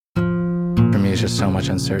just so much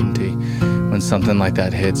uncertainty. When something like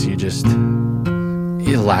that hits, you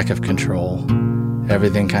lack of control.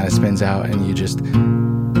 Everything kind of spins out, and you just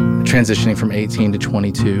transitioning from 18 to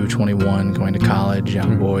 22, 21, going to college,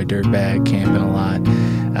 young boy, dirtbag, camping a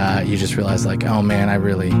lot. You just realize, like, oh man, I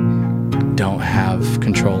really don't have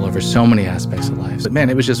control over so many aspects of life. But man,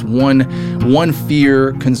 it was just one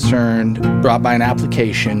fear, concern brought by an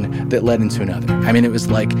application that led into another. I mean, it was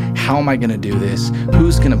like, how am I going to do this?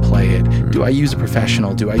 Who's going to play it? Do I use a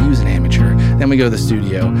professional? Do I use an amateur? Then we go to the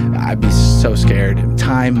studio. I'd be so scared.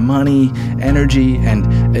 Time, money, energy,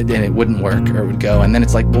 and it wouldn't work, or it would go. And then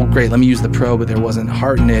it's like, well, great, let me use the pro, but there wasn't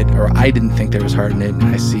heart in it, or I didn't think there was heart in it, and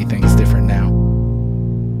I see things different now.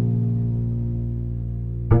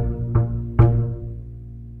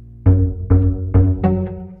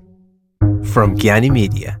 From Gyani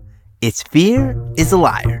Media, it's Fear is a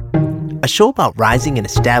Liar, a show about rising and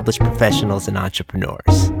established professionals and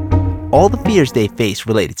entrepreneurs. All the fears they face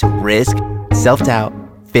related to risk, self-doubt,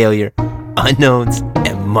 failure, unknowns,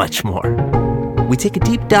 and much more. We take a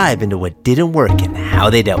deep dive into what didn't work and how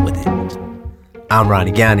they dealt with it. I'm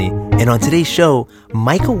Ronnie Gyani, and on today's show,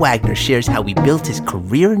 Michael Wagner shares how he built his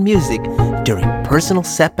career in music during personal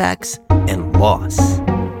setbacks and loss.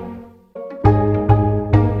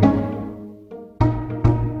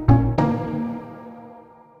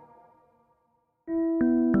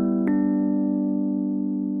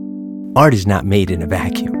 Art is not made in a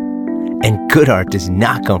vacuum, and good art does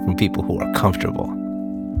not come from people who are comfortable.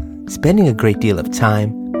 Spending a great deal of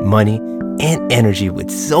time, money, and energy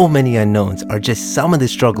with so many unknowns are just some of the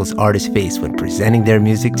struggles artists face when presenting their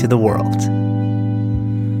music to the world.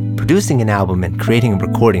 Producing an album and creating a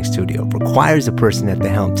recording studio requires a person at the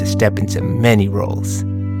helm to step into many roles.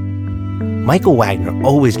 Michael Wagner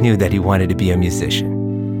always knew that he wanted to be a musician.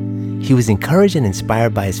 He was encouraged and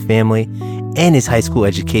inspired by his family and his high school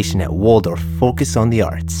education at Waldorf focused on the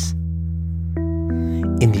arts.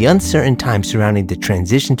 In the uncertain time surrounding the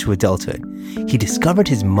transition to adulthood, he discovered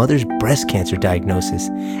his mother's breast cancer diagnosis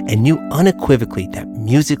and knew unequivocally that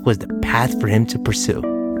music was the path for him to pursue.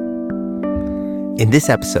 In this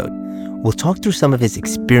episode, we'll talk through some of his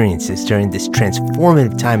experiences during this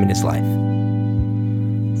transformative time in his life.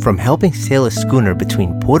 From helping sail a schooner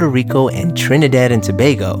between Puerto Rico and Trinidad and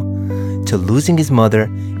Tobago, to losing his mother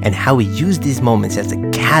and how he used these moments as a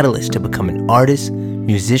catalyst to become an artist,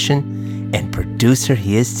 musician, and producer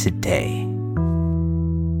he is today.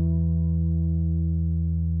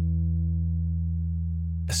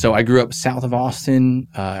 So I grew up south of Austin,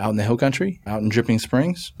 out in the hill country, out in Dripping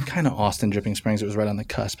Springs. Kind of Austin, Dripping Springs. It was right on the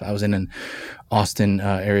cusp. I was in an Austin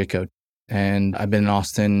area code. And I've been in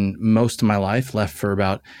Austin most of my life, left for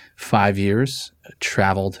about 5 years,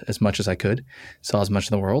 traveled as much as I could, saw as much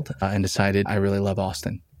of the world, and decided I really love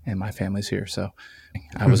Austin and my family's here. So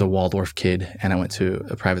I was a Waldorf kid, and I went to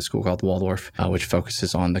a private school called Waldorf, which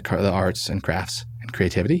focuses on the arts and crafts and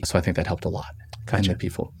creativity. So I think that helped a lot. Gotcha. And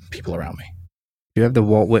the people around me. You have the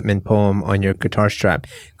Walt Whitman poem on your guitar strap.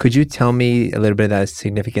 Could you tell me a little bit of the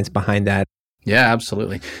significance behind that? Yeah,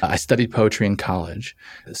 absolutely. I studied poetry in college,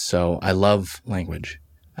 so I love language.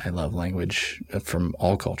 I love language from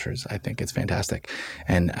all cultures. I think it's fantastic.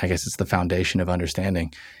 And I guess it's the foundation of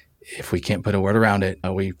understanding. If we can't put a word around it,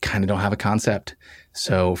 we kind of don't have a concept.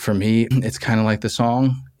 So for me, it's kind of like the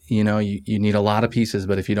song. You know, you need a lot of pieces,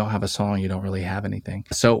 but if you don't have a song, you don't really have anything.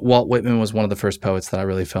 So Walt Whitman was one of the first poets that I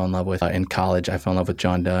really fell in love with. In college, I fell in love with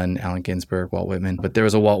John Donne, Allen Ginsberg, Walt Whitman. But there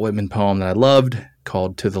was a Walt Whitman poem that I loved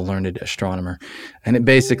called To the Learned Astronomer. And it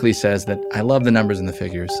basically says that I love the numbers and the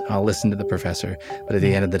figures. I'll listen to the professor. But at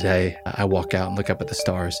the end of the day, I walk out and look up at the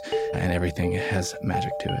stars, and everything has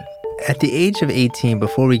magic to it. At the age of 18,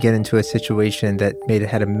 before we get into a situation that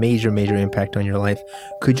had a major impact on your life,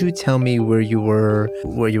 could you tell me where you were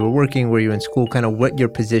working, where you were in school, kind of what your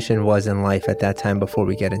position was in life at that time before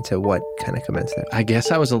we get into what kind of commenced there? I guess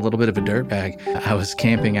I was a little bit of a dirtbag. I was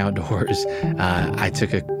camping outdoors. I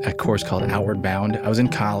took a course called Outward Bound. I was in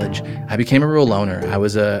college. I became a real loner. I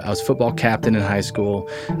was football captain in high school.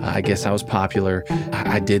 I guess I was popular.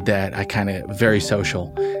 I did that. I kind of very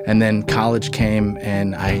social. And then college came,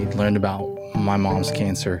 and I learned about my mom's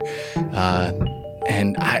cancer.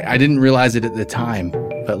 And I didn't realize it at the time,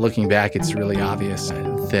 but looking back, it's really obvious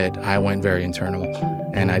that I went very internal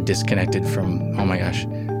and I disconnected from, oh my gosh,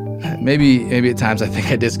 maybe at times I think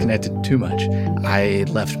I disconnected too much. I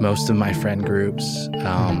left most of my friend groups.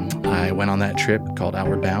 I went on that trip called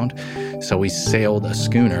Outward Bound. So we sailed a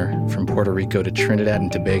schooner from Puerto Rico to Trinidad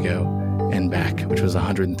and Tobago and back, which was a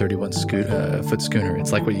 131 foot schooner.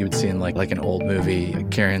 It's like what you would see in like an old movie,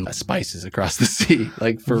 like carrying spices across the sea,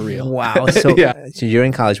 like for real. Wow. So, Yeah. So you're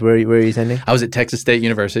in college. Where are you attending? I was at Texas State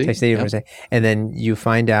University. Texas State University. And then you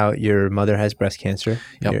find out your mother has breast cancer.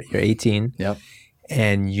 Yep. You're 18. Yep.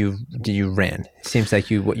 And you ran. It seems like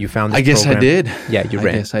you found this I guess program. I did. Yeah, you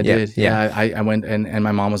ran. I guess I did. Yeah. I went and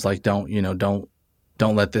my mom was like, don't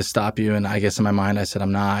let this stop you. And I guess in my mind I said,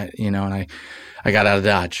 I'm not, and I got out of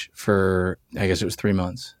Dodge for, I guess it was 3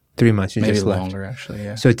 months. 3 months. You Maybe just left. longer, actually.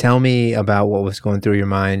 Yeah. So tell me about what was going through your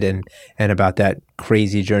mind and about that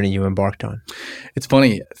crazy journey you embarked on. It's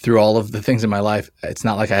funny, through all of the things in my life, it's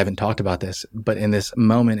not like I haven't talked about this, but in this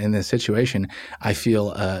moment, in this situation, I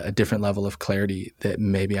feel a different level of clarity that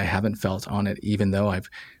maybe I haven't felt on it, even though I've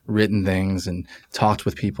written things and talked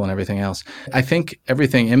with people and everything else. I think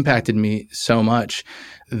everything impacted me so much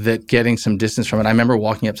that getting some distance from it, I remember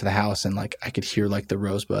walking up to the house and like I could hear like the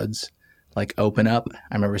rosebuds like open up.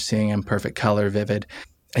 I remember seeing them perfect color, vivid.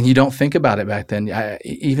 And you don't think about it back then.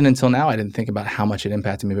 Even until now, I didn't think about how much it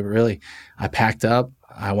impacted me. But really, I packed up,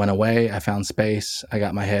 I went away, I found space, I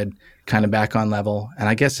got my head kind of back on level. And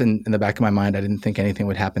I guess in the back of my mind, I didn't think anything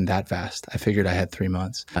would happen that fast. I figured I had 3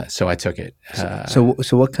 months. So I took it. So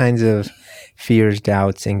what kinds of fears,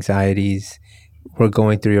 doubts, anxieties were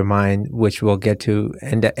going through your mind, which we'll get to,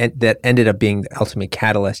 and that ended up being the ultimate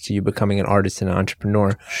catalyst to you becoming an artist and an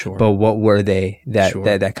entrepreneur. Sure. But what were they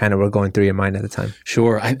that kind of were going through your mind at the time?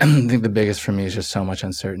 Sure. I think the biggest for me is just so much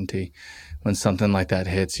uncertainty. When something like that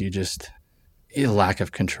hits, a lack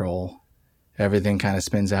of control. Everything kind of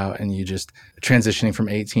spins out and you just transitioning from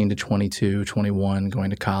 18 to 22, 21, going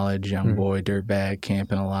to college, young boy, dirtbag,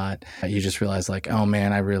 camping a lot. You just realize like, oh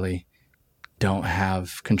man, I really don't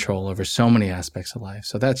have control over so many aspects of life.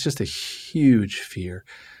 So that's just a huge fear,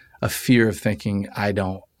 a fear of thinking I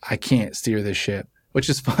can't steer this ship, which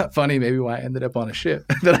is funny, maybe why I ended up on a ship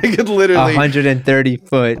that I could literally 130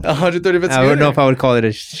 foot. 130 foot schooner. I don't know if I would call it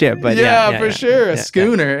a ship, but yeah, for sure. A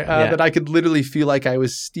schooner yeah. that I could literally feel like I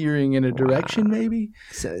was steering in a direction maybe.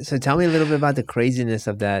 So tell me a little bit about the craziness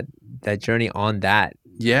of that journey on that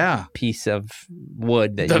piece of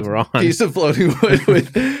wood that you were on. Piece of floating wood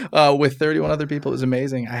with 31 other people. It was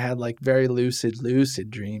amazing. I had like very lucid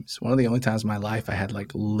dreams. One of the only times in my life I had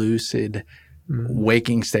like lucid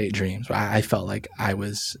waking state dreams. I felt like I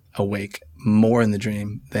was awake more in the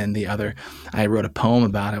dream than the other. I wrote a poem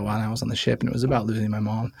about it while I was on the ship, and it was about losing my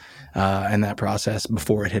mom and that process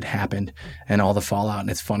before it had happened and all the fallout.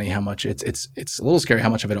 And it's funny how much it's a little scary how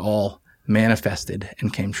much of it all manifested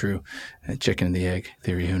and came true. Chicken and the egg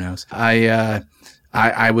theory, who knows?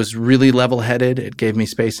 I was really level-headed. It gave me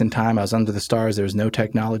space and time. I was under the stars. There was no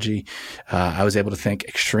technology. I was able to think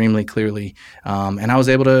extremely clearly. And I was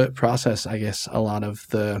able to process, I guess, a lot of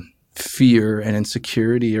the fear and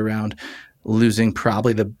insecurity around losing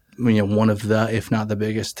probably one of the, if not the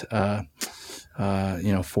biggest,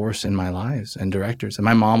 force in my lives and directors. And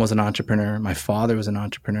my mom was an entrepreneur. My father was an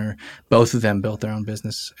entrepreneur. Both of them built their own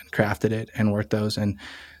business and crafted it and worked those. And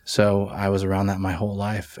so I was around that my whole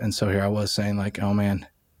life. And so here I was saying like, oh man,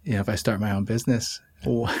 if I start my own business,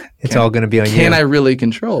 it's all going to be on you. Can I really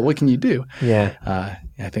control? What can you do? Yeah.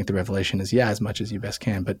 I think the revelation is as much as you best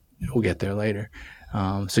can, but we'll get there later.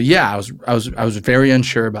 I was very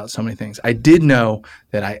unsure about so many things. I did know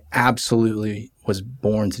that I absolutely was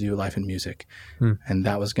born to do life in music, and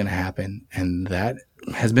that was going to happen. And that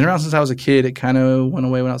has been around since I was a kid. It kind of went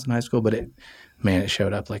away when I was in high school, but it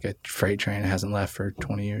showed up like a freight train. It hasn't left for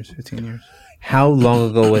 20 years, 15 years. How long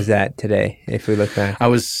ago was that today, if we look back? I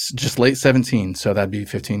was just late 17, so that'd be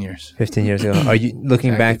 15 years. 15 years ago. Are you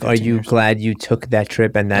looking back, are you glad you took that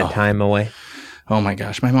trip and that time away? Oh my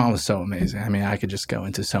gosh, my mom was so amazing. I mean, I could just go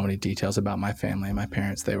into so many details about my family and my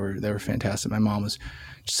parents. They were fantastic. My mom was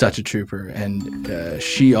such a trooper, and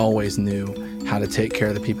she always knew how to take care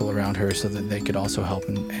of the people around her so that they could also help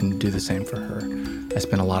and do the same for her. I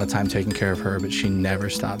spent a lot of time taking care of her, but she never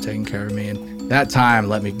stopped taking care of me. And that time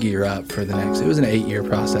let me gear up for the next. It was an 8-year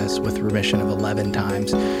process with remission of 11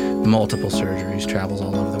 times, multiple surgeries, travels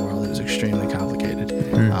all over the world. It was extremely complicated.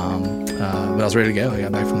 But I was ready to go. I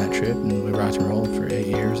got back from that trip, and we rocked and rolled for 8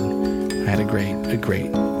 years. And I had a great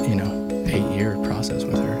 8-year process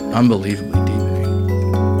with her. Unbelievably deepening.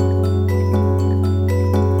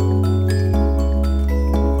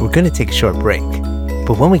 We're going to take a short break,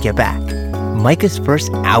 but when we get back, Micah's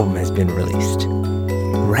first album has been released,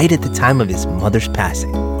 right at the time of his mother's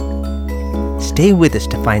passing. Stay with us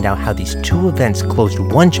to find out how these two events closed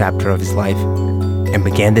one chapter of his life and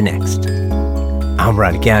began the next. I'm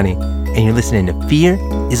Ronnie Gownie, and you're listening to Fear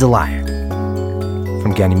is a Liar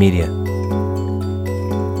from Gownie Media.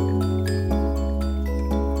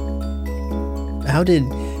 How did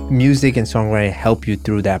music and songwriting help you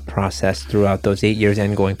through that process throughout those 8 years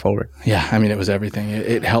and going forward? Yeah, I mean, it was everything.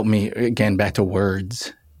 It helped me, again, back to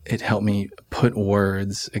words. It helped me put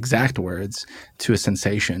words, exact words, to a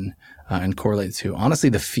sensation and correlate to. Honestly,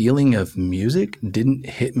 the feeling of music didn't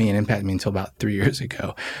hit me and impact me until about 3 years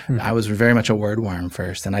ago. I was very much a word worm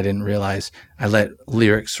first, and I didn't realize I let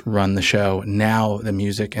lyrics run the show. Now the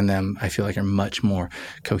music and them, I feel like, are much more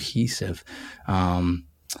cohesive.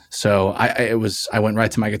 So I went right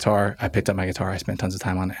to my guitar. I picked up my guitar. I spent tons of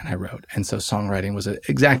time on it, and I wrote. And so songwriting was an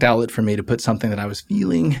exact outlet for me to put something that I was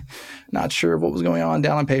feeling, not sure what was going on,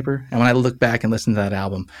 down on paper. And when I look back and listen to that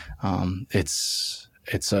album, it's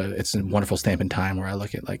a wonderful stamp in time where I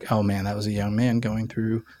look at like, oh man, that was a young man going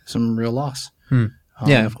through some real loss.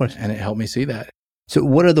 Yeah, of course. And it helped me see that. So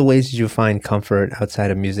what are the ways did you find comfort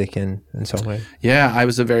outside of music and songwriting? Yeah, I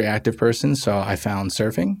was a very active person, so I found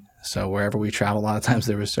surfing. So wherever we travel, a lot of times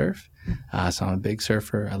there was surf. So I'm a big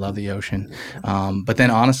surfer. I love the ocean. But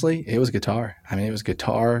then honestly, it was guitar. I mean, it was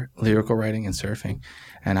guitar, lyrical writing, and surfing.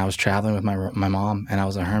 And I was traveling with my mom, and I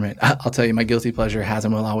was a hermit. I'll tell you, my guilty pleasure has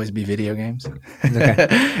and will always be video games. Okay.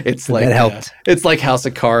 It's like that helped. It's like House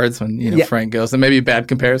of Cards when Frank goes, and maybe a bad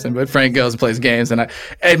comparison, but Frank goes and plays games, and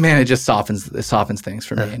it just softens things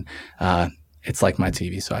for me. And it's like my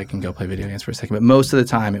TV, so I can go play video games for a second. But most of the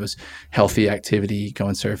time, it was healthy activity,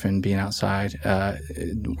 going surfing, being outside,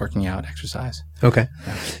 working out, exercise. Okay.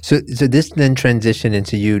 Yeah. So this then transitioned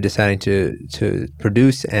into you deciding to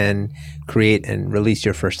produce and create and release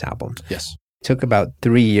your first album. Yes. It took about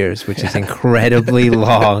 3 years, which is incredibly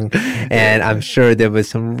long, and I'm sure there was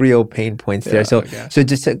some real pain points there. So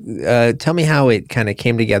just tell me how it kind of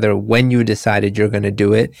came together when you decided you're going to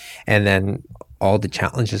do it, and then all the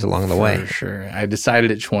challenges along the way. For sure. I decided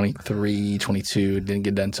at 23, 22, didn't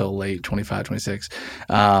get done until late, 25, 26.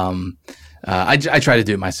 I try to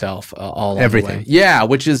do it myself all everything. The way. Yeah,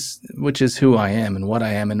 which is who I am and what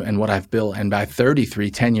I am and what I've built. And by 33,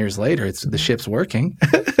 10 years later, the ship's working.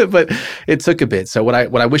 But it took a bit. So what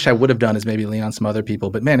I wish I would have done is maybe lean on some other people.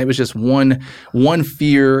 But man, it was just one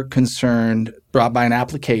fear, concern brought by an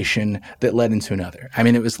application that led into another. I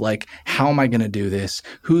mean, it was like, how am I going to do this?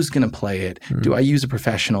 Who's going to play it? Do I use a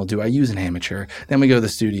professional? Do I use an amateur? Then we go to the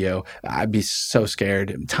studio. I'd be so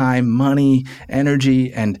scared. Time, money,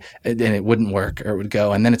 energy, and it wouldn't work, or it would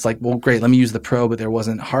go. And then it's like, well, great, let me use the pro, but there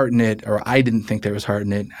wasn't heart in it, or I didn't think there was heart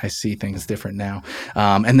in it. I see things different now.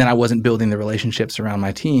 And then I wasn't building the relationships around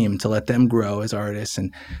my team to let them grow as artists.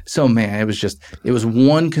 And so, man, it was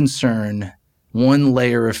one concern, one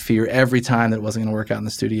layer of fear every time that it wasn't going to work out in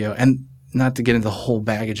the studio. And not to get into the whole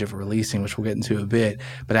baggage of releasing, which we'll get into a bit,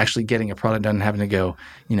 but actually getting a product done and having to go,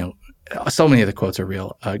 so many of the quotes are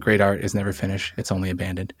real. Great art is never finished. It's only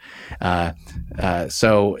abandoned.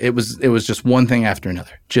 So it was just one thing after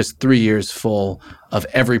another. Just 3 years full of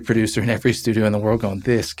every producer in every studio in the world going,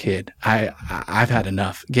 this kid, I've had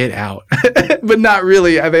enough. Get out. But not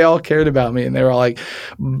really. They all cared about me, and they were all like,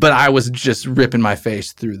 but I was just ripping my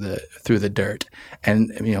face through the dirt.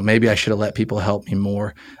 And maybe I should have let people help me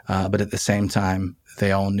more. But at the same time,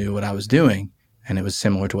 they all knew what I was doing, and it was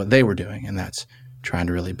similar to what they were doing, and that's trying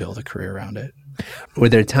to really build a career around it. Were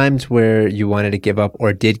there times where you wanted to give up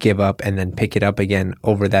or did give up and then pick it up again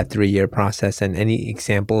over that 3-year process, and any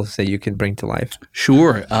examples that you can bring to life?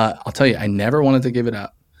 Sure. I'll tell you, I never wanted to give it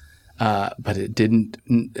up, but it didn't.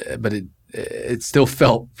 But it still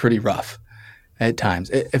felt pretty rough at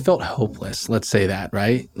times. It felt hopeless. Let's say that,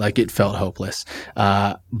 right? Like it felt hopeless.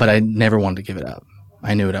 But I never wanted to give it up.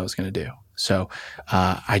 I knew what I was going to do. So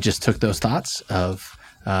I just took those thoughts of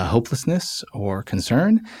hopelessness or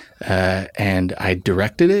concern, and I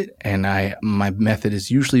directed it. And my method has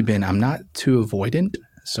usually been, I'm not too avoidant.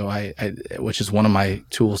 So which is one of my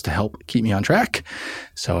tools to help keep me on track.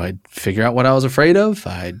 So I'd figure out what I was afraid of.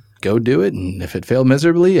 I'd go do it. And if it failed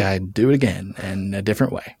miserably, I'd do it again in a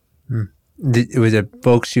different way. Was it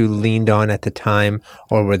folks you leaned on at the time,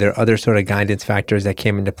 or were there other sort of guidance factors that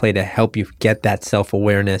came into play to help you get that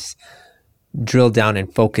self-awareness, drill down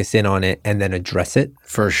and focus in on it, and then address it?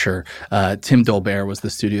 For sure. Tim Dolbear was the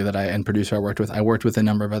studio and producer I worked with. I worked with a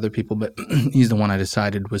number of other people, but he's the one I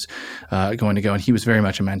decided was going to go. And he was very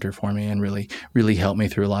much a mentor for me and really, really helped me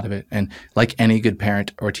through a lot of it. And like any good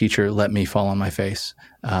parent or teacher, let me fall on my face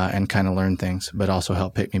and kind of learn things, but also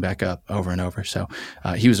help pick me back up over and over. So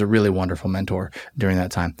he was a really wonderful mentor during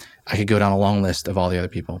that time. I could go down a long list of all the other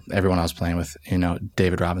people, everyone I was playing with,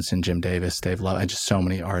 David Robinson, Jim Davis, Dave Love, and just so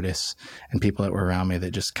many artists and people that were around me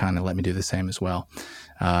that just kind of let me do the same as well.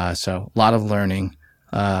 So a lot of learning,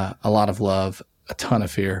 a lot of love, a ton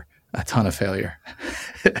of fear, a ton of failure.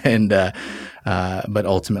 And but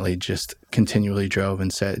ultimately just continually drove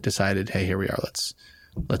and decided, hey, here we are.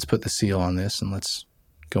 Let's put the seal on this and let's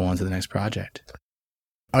go on to the next project.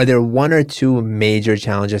 Are there one or two major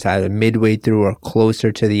challenges either midway through or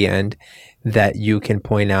closer to the end that you can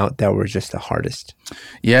point out that were just the hardest?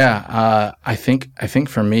 Yeah, I think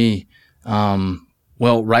for me,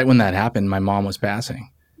 well, right when that happened, my mom was passing.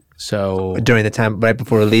 So during the time right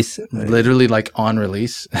before release? Literally like on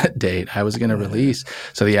release date, I was going to release.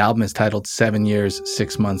 So the album is titled 7 Years,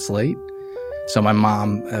 6 Months Late. So my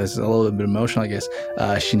mom is a little bit emotional, I guess.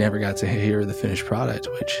 She never got to hear the finished product,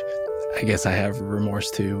 which I guess I have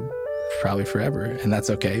remorse to probably forever, and that's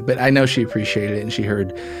okay. But I know she appreciated it, and she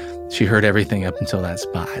heard everything up until that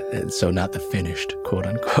spot. And so not the finished, quote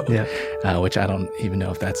unquote, which I don't even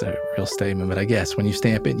know if that's a real statement, but I guess when you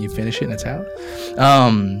stamp it and you finish it and it's out.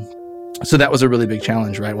 So that was a really big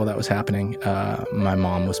challenge, right? While that was happening, my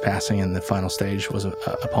mom was passing and the final stage was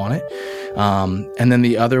upon it. And then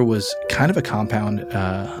the other was kind of a compound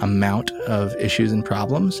amount of issues and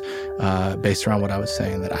problems based around what I was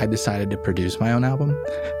saying, that I decided to produce my own album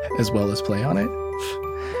as well as play on it,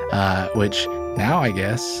 which now I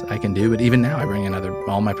guess I can do. But even now I bring in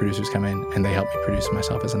all my producers come in and they help me produce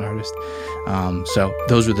myself as an artist. So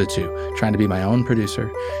those were the two, trying to be my own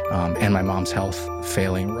producer and my mom's health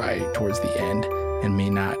failing right towards the end and me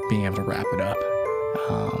not being able to wrap it up.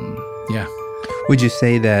 Yeah. Would you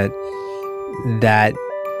say that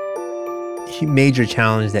major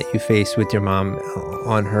challenge that you faced with your mom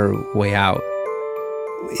on her way out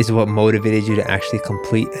is what motivated you to actually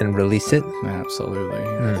complete and release it? Absolutely.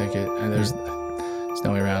 I think there's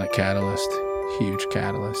no way around it. Catalyst, huge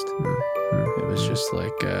catalyst. It was just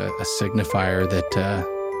like a signifier that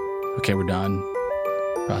okay, we're done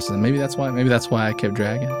processing. Maybe that's why I kept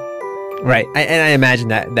dragging. Right, and I imagine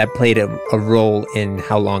that played a role in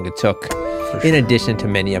how long it took. Sure. In addition to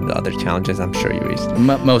many of the other challenges, I'm sure you faced.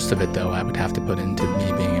 Most of it, though, I would have to put into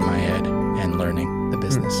me being in my head and learning the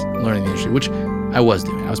business, learning the industry, which I was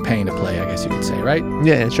doing. I was paying to play, I guess you could say, right?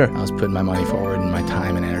 Yeah, sure. I was putting my money forward and my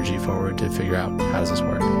time and energy forward to figure out, how does this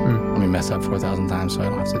work? Let me mess up 4,000 times so I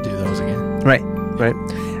don't have to do those again. Right.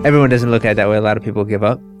 Everyone doesn't look at it that way. A lot of people give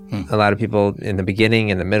up. A lot of people in the beginning,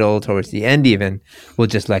 in the middle, towards the end even, will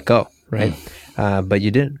just let go, right? But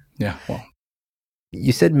you didn't. Yeah, well.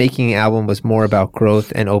 You said making an album was more about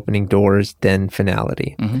growth and opening doors than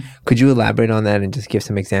finality. Could you elaborate on that and just give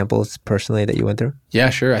some examples personally that you went through? Yeah,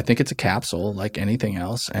 sure. I think it's a capsule like anything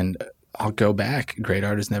else. And I'll go back. Great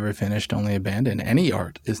art is never finished, only abandoned. Any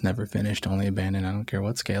art is never finished, only abandoned. I don't care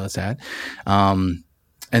what scale it's at.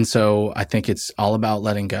 And so I think it's all about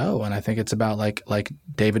letting go. And I think it's about like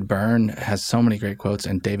David Byrne has so many great quotes,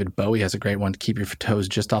 and David Bowie has a great one: keep your toes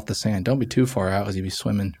just off the sand. Don't be too far out as you'd be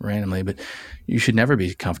swimming randomly, but you should never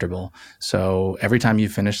be comfortable. So every time you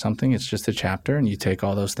finish something, it's just a chapter, and you take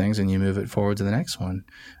all those things and you move it forward to the next one.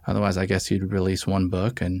 Otherwise, I guess you'd release one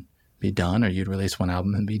book and be done, or you'd release one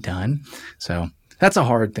album and be done. So that's a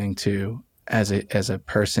hard thing too, as a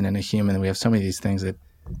person and a human. We have so many of these things that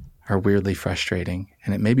are weirdly frustrating,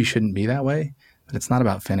 and it maybe shouldn't be that way, but it's not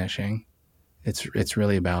about finishing. It's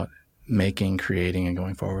really about making, creating, and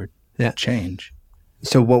going forward. Yeah. Change.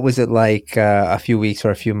 So what was it like a few weeks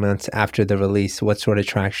or a few months after the release? What sort of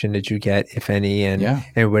traction did you get, if any, and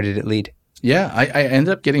where did it lead? Yeah, I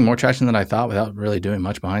ended up getting more traction than I thought without really doing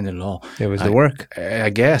much behind it at all. It was the work.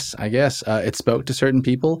 I guess. It spoke to certain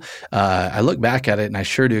people. I look back at it and I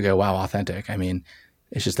sure do go, wow, authentic. I mean,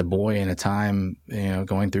 it's just a boy in a time,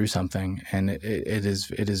 going through something, and it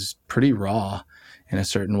is pretty raw in a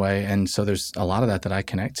certain way. And so there's a lot of that I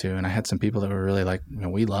connect to. And I had some people that were really like,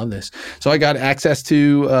 we love this. So I got access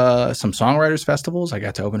to some songwriters festivals. I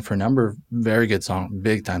got to open for a number of very good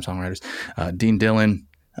big time songwriters, Dean Dillon,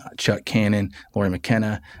 Chuck Cannon, Laurie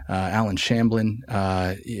McKenna, Alan Shamblin.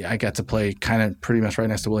 I got to play kind of pretty much right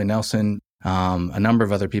next to Willie Nelson. A number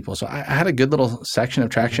of other people. So I had a good little section of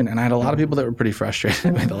traction, and I had a lot of people that were pretty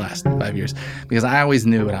frustrated by the last 5 years, because I always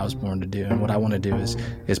knew what I was born to do. And what I want to do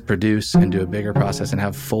is produce and do a bigger process and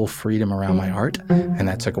have full freedom around my art. And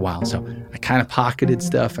that took a while. So I kind of pocketed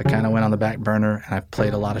stuff. I kind of went on the back burner, and I've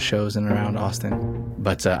played a lot of shows in and around Austin.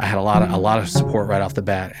 But I had a lot of support right off the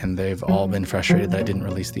bat, and they've all been frustrated that I didn't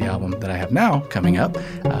release the album that I have now coming up,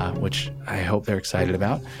 which I hope they're excited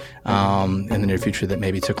about in the near future. That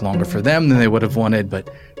maybe took longer for them than they would have wanted, but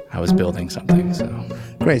I was building something. So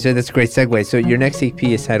great. So that's a great segue. So your next EP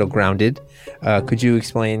is titled Grounded. Could you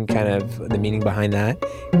explain kind of the meaning behind that,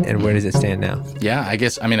 and where does it stand now? Yeah, I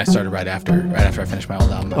started right after I finished my old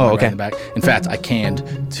album. Oh, okay. Right in the back. In fact, I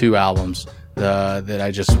canned 2 albums that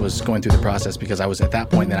I just was going through the process because I was at that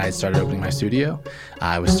point that I had started opening my studio.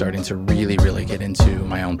 I was starting to really, really get into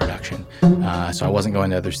my own production. So I wasn't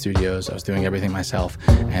going to other studios. I was doing everything myself,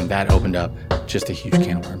 and that opened up just a huge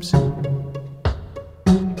can of worms.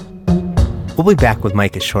 We'll be back with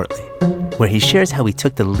Micah shortly, where he shares how he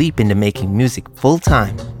took the leap into making music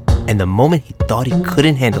full-time and the moment he thought he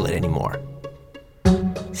couldn't handle it anymore.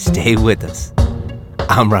 Stay with us.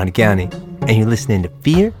 I'm Ron Gowney, and you're listening to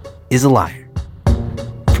Fear is a Liar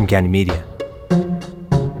from Gowney Media.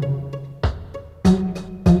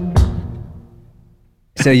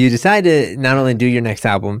 So you decide to not only do your next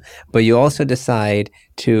album, but you also decide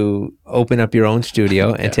to open up your own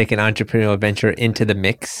studio and take an entrepreneurial venture into the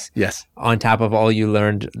mix. Yes. On top of all you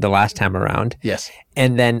learned the last time around. Yes.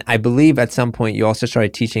 And then I believe at some point you also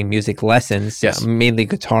started teaching music lessons. Yes. Mainly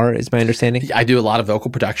guitar is my understanding. I do a lot of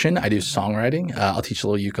vocal production. I do songwriting. I'll teach a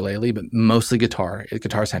little ukulele, but mostly guitar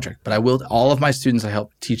centric. But all of my students, I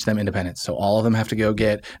help teach them independence. So all of them have to go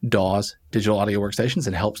get DAWs, digital audio workstations,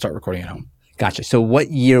 and help start recording at home. Gotcha. So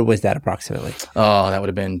what year was that approximately? Oh, that would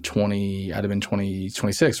have been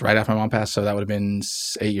 26, right after my mom passed. So that would have been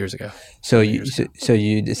 8 years ago. So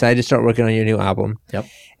you decided to start working on your new album. Yep.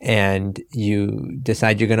 And you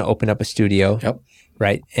decide you're going to open up a studio. Yep.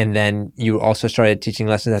 Right. And then you also started teaching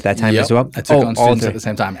lessons at that time as well? I took on students at the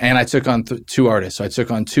same time. And I took on 2 artists. So I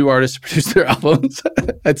took on 2 artists to produce their albums.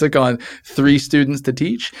 I took on 3 students to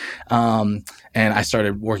teach. And I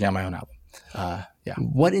started working on my own album. Yeah.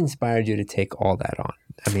 What inspired you to take all that on?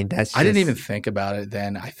 I mean, I didn't even think about it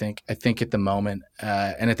then. I think at the moment,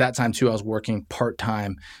 and at that time too, I was working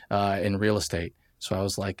part-time in real estate. So I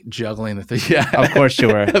was like juggling the thing. Yeah, of course you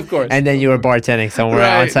were. Of course. And then you were bartending somewhere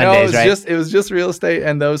on Sundays, right? It was just real estate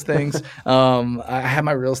and those things. I had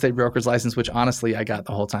my real estate broker's license, which honestly I got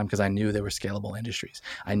the whole time because I knew they were scalable industries.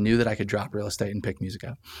 I knew that I could drop real estate and pick music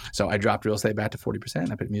up. So I dropped real estate back to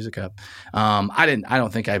 40%. I picked music up. I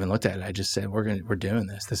don't think I even looked at it. I just said we're doing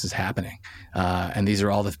this. This is happening, and these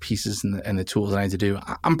are all the pieces and the tools I need to do.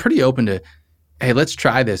 I'm pretty open to, hey, let's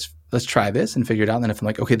try this. Let's try this and figure it out. And then if I'm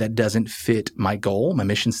like, okay, that doesn't fit my goal, my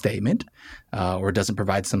mission statement, or it doesn't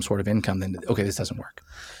provide some sort of income, then okay, this doesn't work.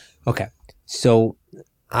 Okay. So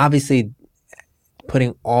obviously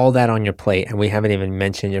putting all that on your plate, and we haven't even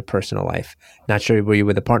mentioned your personal life. Not sure, were you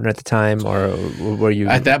with a partner at the time or were you?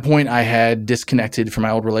 At that point, I had disconnected from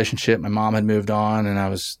my old relationship. My mom had moved on and I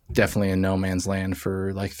was definitely in no man's land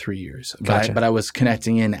for like 3 years. Gotcha. But I was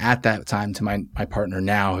connecting in at that time to my partner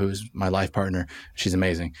now, who's my life partner. She's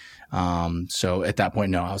amazing. So at that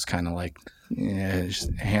point, no, I was kind of like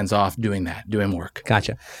just hands off doing work.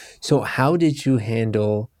 Gotcha. So how'd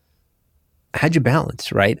you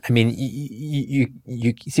balance, right? I mean, you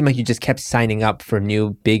seem like you just kept signing up for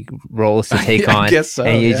new big roles to take on, I guess so,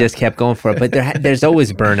 and you just kept going for it. But there's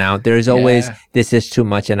always burnout. There's always, this is too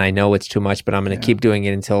much, and I know it's too much, but I'm going to keep doing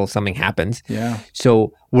it until something happens. Yeah.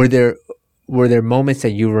 So were there moments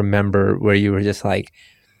that you remember where you were just like,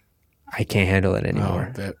 I can't handle it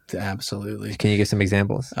anymore? Oh, absolutely. Can you give some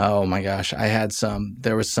examples? Oh my gosh.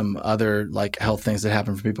 There was some other like health things that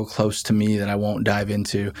happened for people close to me that I won't dive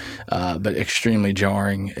into, but extremely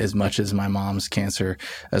jarring as much as my mom's cancer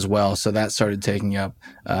as well. So that started taking up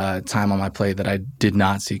time on my plate that I did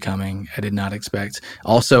not see coming. I did not expect.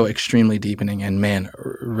 Also extremely deepening and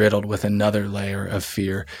riddled with another layer of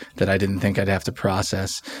fear that I didn't think I'd have to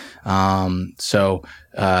process. So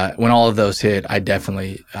when all of those hit, I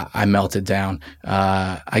melted down.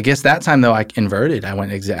 I guess that time though I inverted. I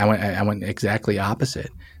went exactly opposite.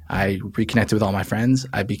 I reconnected with all my friends.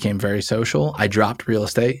 I became very social. I dropped real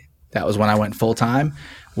estate. That was when I went full time,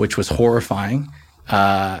 which was horrifying.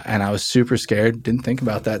 And I was super scared. Didn't think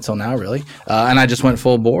about that till now, really. And I just went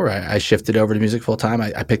full bore. I shifted over to music full time.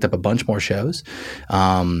 I picked up a bunch more shows.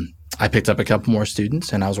 I picked up a couple more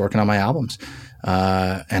students, and I was working on my albums.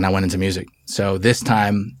 And I went into music. So this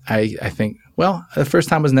time, I think, well, the first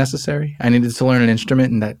time was necessary. I needed to learn an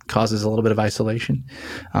instrument, and that causes a little bit of isolation.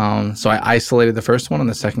 So I isolated the first one. On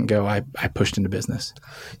the second go, I pushed into business.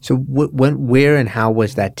 So where and how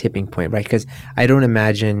was that tipping point, right? Because I don't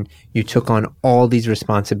imagine you took on all these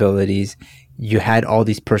responsibilities. You had all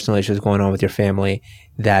these personal issues going on with your family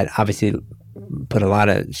that obviously put a lot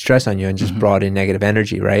of stress on you and just brought in negative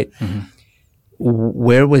energy, right? Mm-hmm.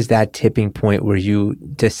 Where was that tipping point where you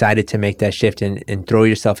decided to make that shift and throw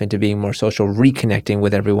yourself into being more social, reconnecting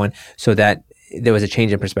with everyone so that there was a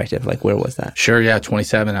change in perspective? Like, where was that? Sure. Yeah.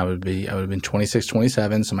 27. I would have been 26,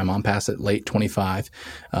 27. So my mom passed at late 25.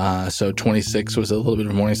 So 26 was a little bit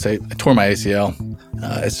of a morning state. I tore my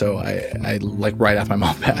ACL. So I like right after my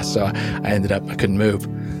mom passed. So I ended up, I couldn't move.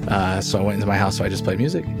 So I went into my house, so I just played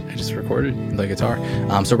music. I just recorded the guitar.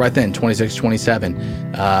 So right then, 26,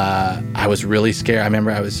 27, I was really scared. I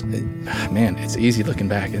remember it's easy looking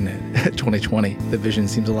back in 2020. The vision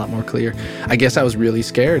seems a lot more clear. I guess I was really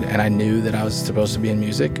scared, and I knew that I was supposed to be in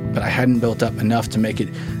music, but I hadn't built up enough to make it,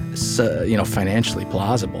 financially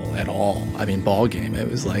plausible at all. I mean, ball game. It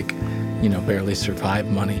was like, barely survive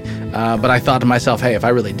money. But I thought to myself, hey, if I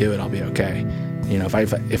really do it, I'll be okay.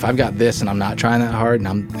 If I've got this and I'm not trying that hard and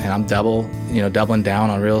I'm doubling down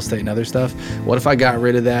on real estate and other stuff, what if I got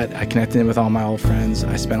rid of that? I connected in with all my old friends.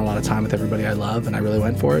 I spent a lot of time with everybody I love, and I really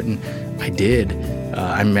went for it, and I did.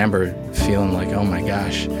 I remember feeling like, oh my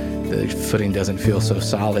gosh, the footing doesn't feel so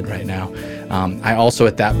solid right now. I also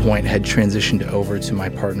at that point had transitioned over to my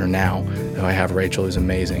partner now, who I have, Rachel, who's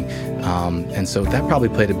amazing. And so that probably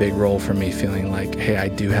played a big role for me feeling like, hey, I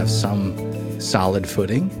do have some solid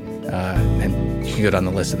footing. And you can go down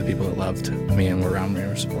the list of the people that loved me and were around me and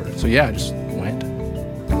were supportive. So yeah, I just went.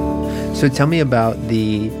 So tell me about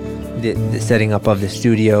the setting up of the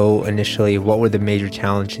studio initially. What were the major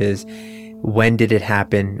challenges? When did it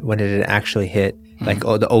happen? When did it actually hit? Like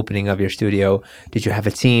the opening of your studio? Did you have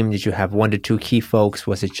a team? Did you have 1 to 2 key folks?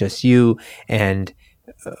 Was it just you? And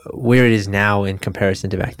where it is now in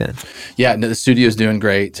comparison to back then? Yeah, no, the studio's doing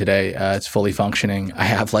great today. It's fully functioning. I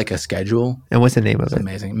have like a schedule. And what's the name of it?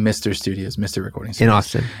 Amazing. Mr. Studios, Mr. Recording Studios. In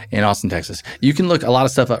Austin? In Austin, Texas. You can look, a lot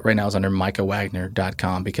of stuff up right now is under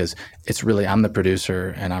micahwagner.com because it's really, I'm the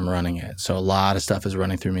producer and I'm running it. So a lot of stuff is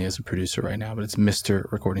running through me as a producer right now, but it's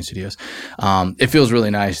Mr. Recording Studios. It feels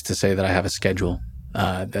really nice to say that I have a schedule.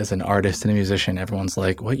 As an artist and a musician, everyone's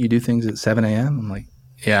like, what, you do things at 7 a.m.? I'm like,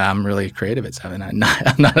 yeah, I'm really creative at 7. I'm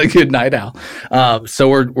not a good night owl. So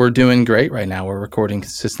we're doing great right now. We're recording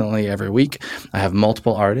consistently every week. I have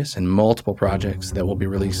multiple artists and multiple projects that we'll be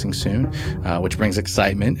releasing soon, which brings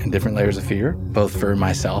excitement and different layers of fear, both for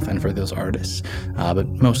myself and for those artists, but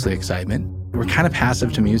mostly excitement. We're kind of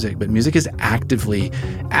passive to music, but music is actively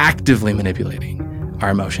manipulating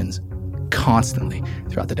our emotions constantly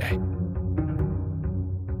throughout the day.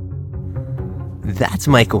 That's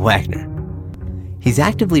Michael Wagner. He's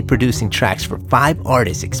actively producing tracks for 5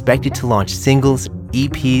 artists expected to launch singles,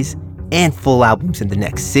 EPs, and full albums in the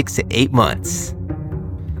next 6 to 8 months.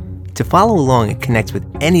 To follow along and connect with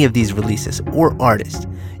any of these releases or artists,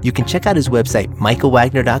 you can check out his website,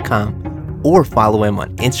 michaelwagner.com, or follow him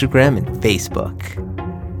on Instagram and Facebook.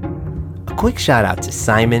 A quick shout out to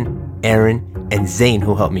Simon, Aaron, and Zane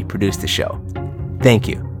who helped me produce the show. Thank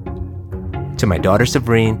you. To my daughter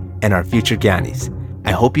Sabrine and our future Gyanis,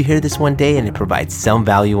 I hope you hear this one day and it provides some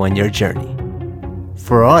value on your journey.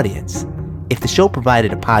 For our audience, if the show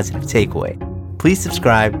provided a positive takeaway, please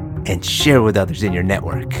subscribe and share with others in your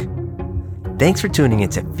network. Thanks for tuning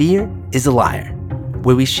into Fear is a Liar,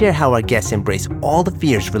 where we share how our guests embrace all the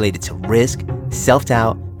fears related to risk,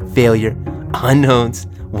 self-doubt, failure, unknowns,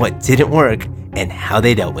 what didn't work, and how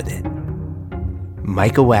they dealt with it.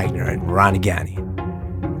 Michael Wagner and Ron Gyani.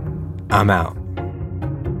 I'm out.